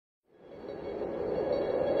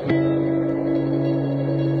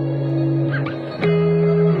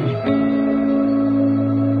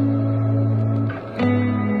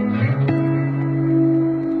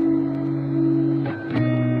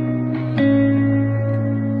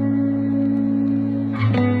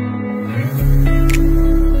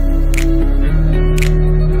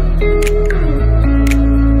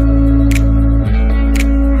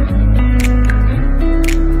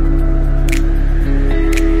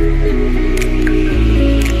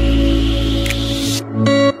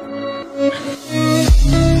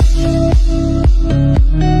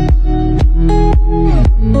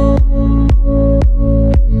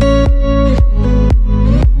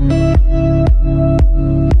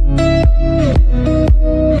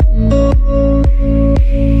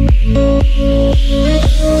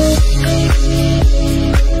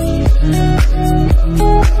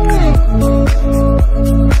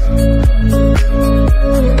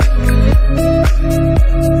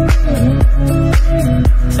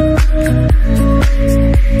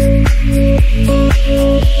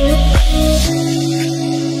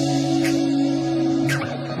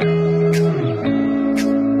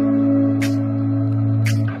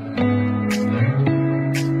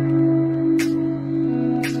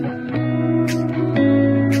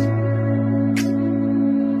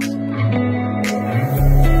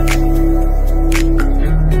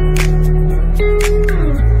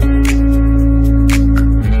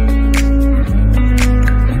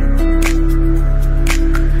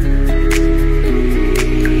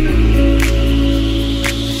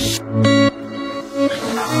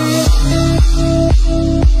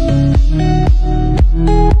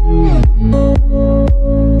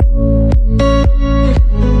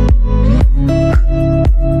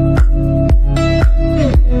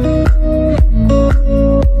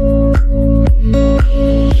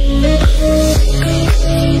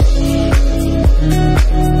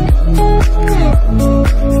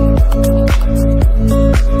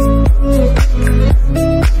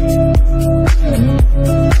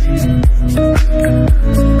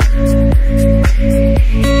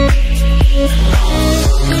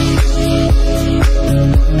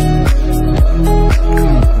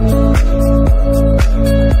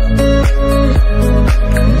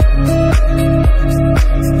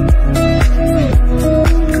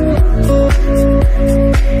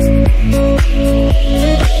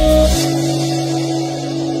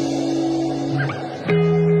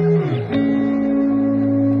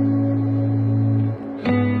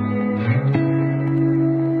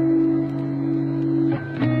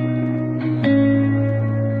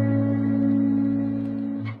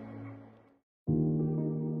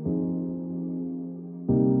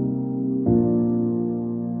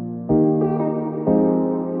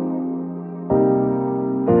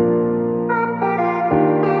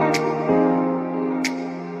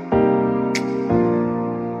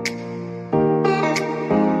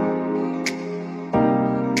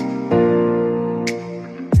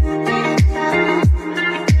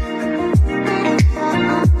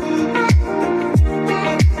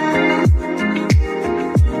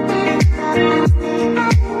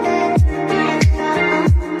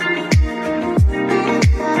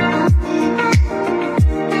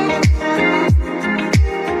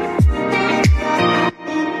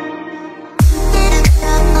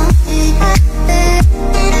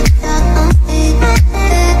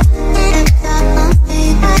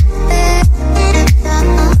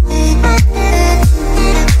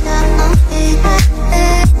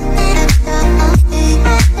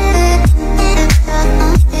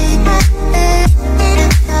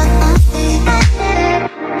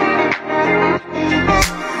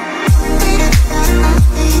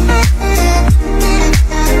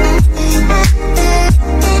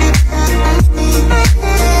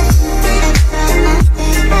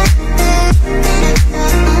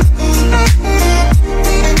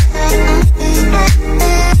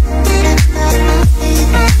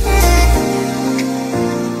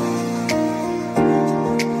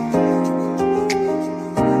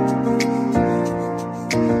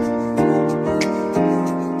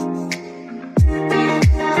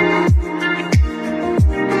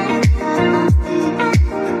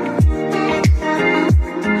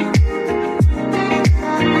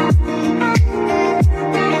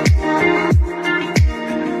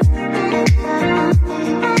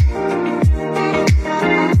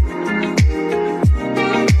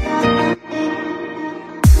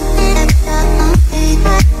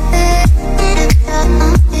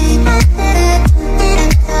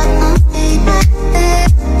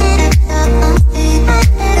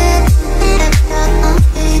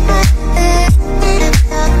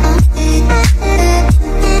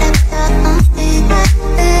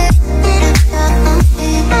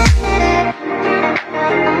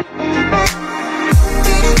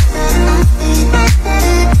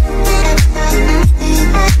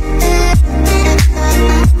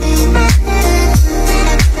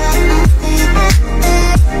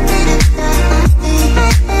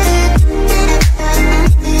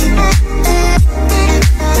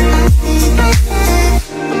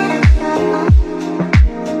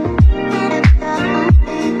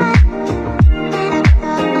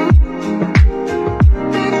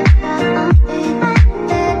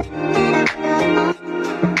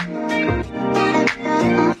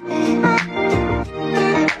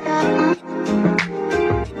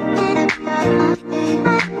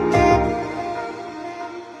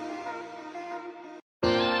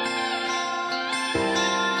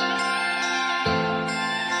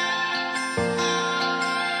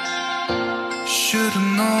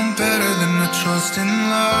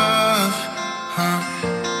love, huh?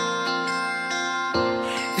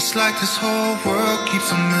 It's like this whole world keeps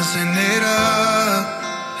on messing it up,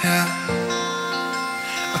 yeah.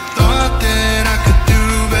 I thought that I could do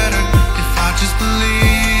better if I just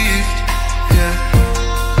believed, yeah.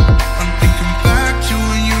 I'm thinking back to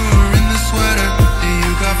when you were in the sweater that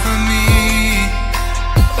you got from me.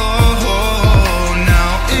 Oh,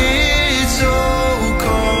 now it's so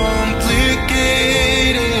complicated.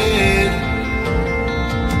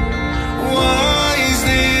 Why is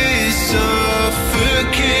this suffocating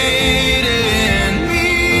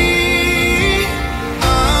me?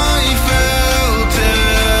 I felt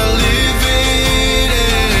elevated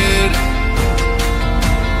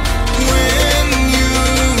when you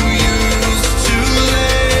used to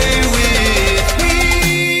lay with me.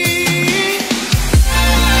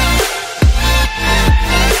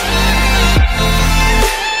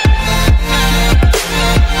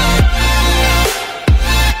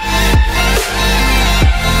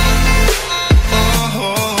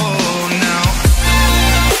 Oh, now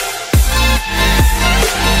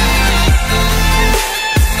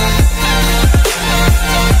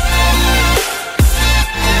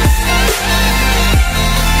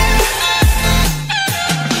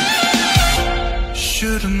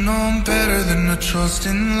should've known better than to trust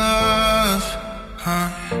in love, huh?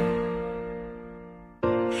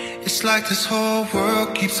 It's like this whole world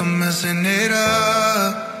keeps on messing it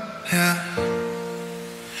up, yeah.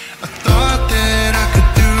 I thought that I could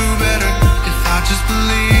do better if I just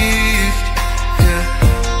believed, yeah.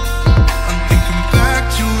 I'm thinking back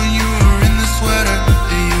to when you were in the sweater that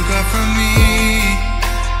you got from me.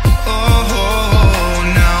 Oh,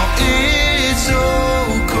 now it's so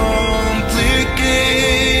complicated.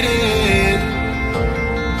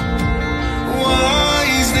 Why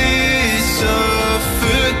is this suffocating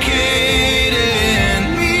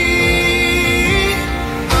me?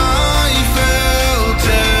 I felt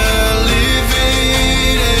elevated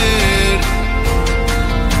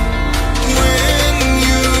when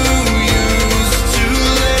you used to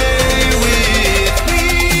lay with me.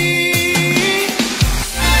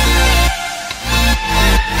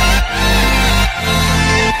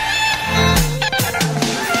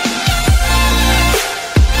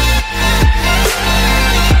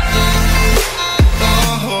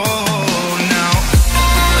 Oh, now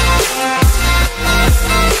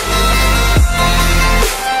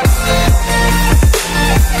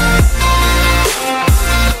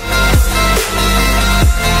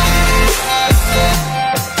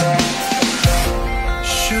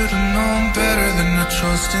should've known better than to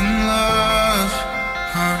trust in love,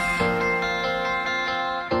 huh?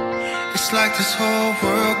 It's like this whole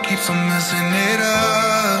world keeps on messing it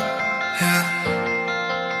up, yeah.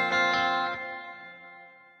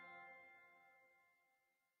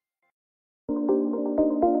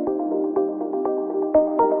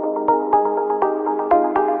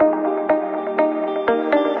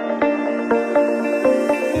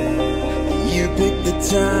 You pick the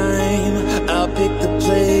time, I'll pick the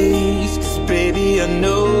place. 'Cause baby, I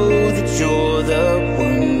know that you're the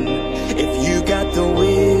one. If you got the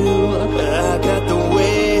will, I got the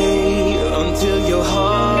way. Until your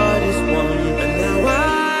heart is won. And now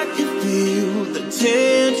I can feel the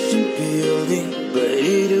tension building, but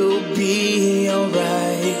it'll be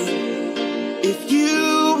alright. If you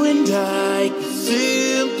and I could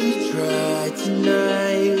simply try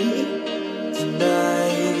tonight,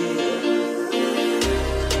 tonight.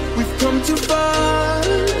 We've come too far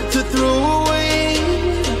to throw away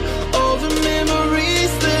all the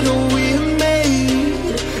memories that we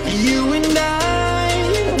made. You and I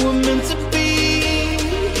were meant to be,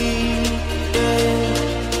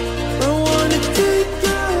 yeah. I wanna take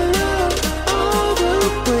your love all the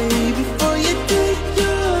way before you take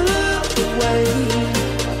your love away.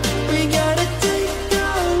 We gotta take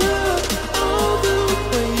your love all the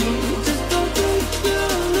way. Just don't take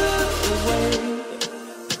your love away.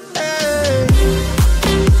 Hey.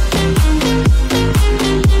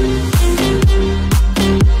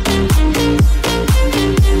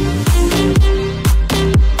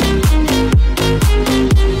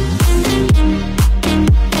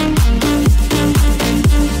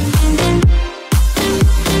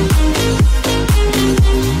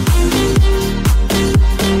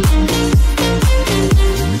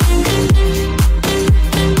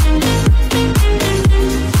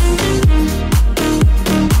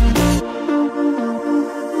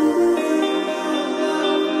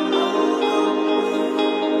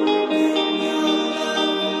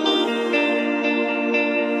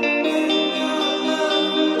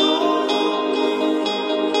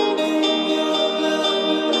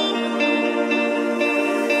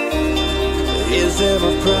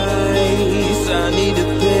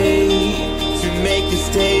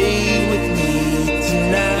 stay with me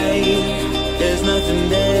tonight. There's nothing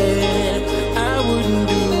that I wouldn't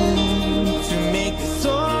do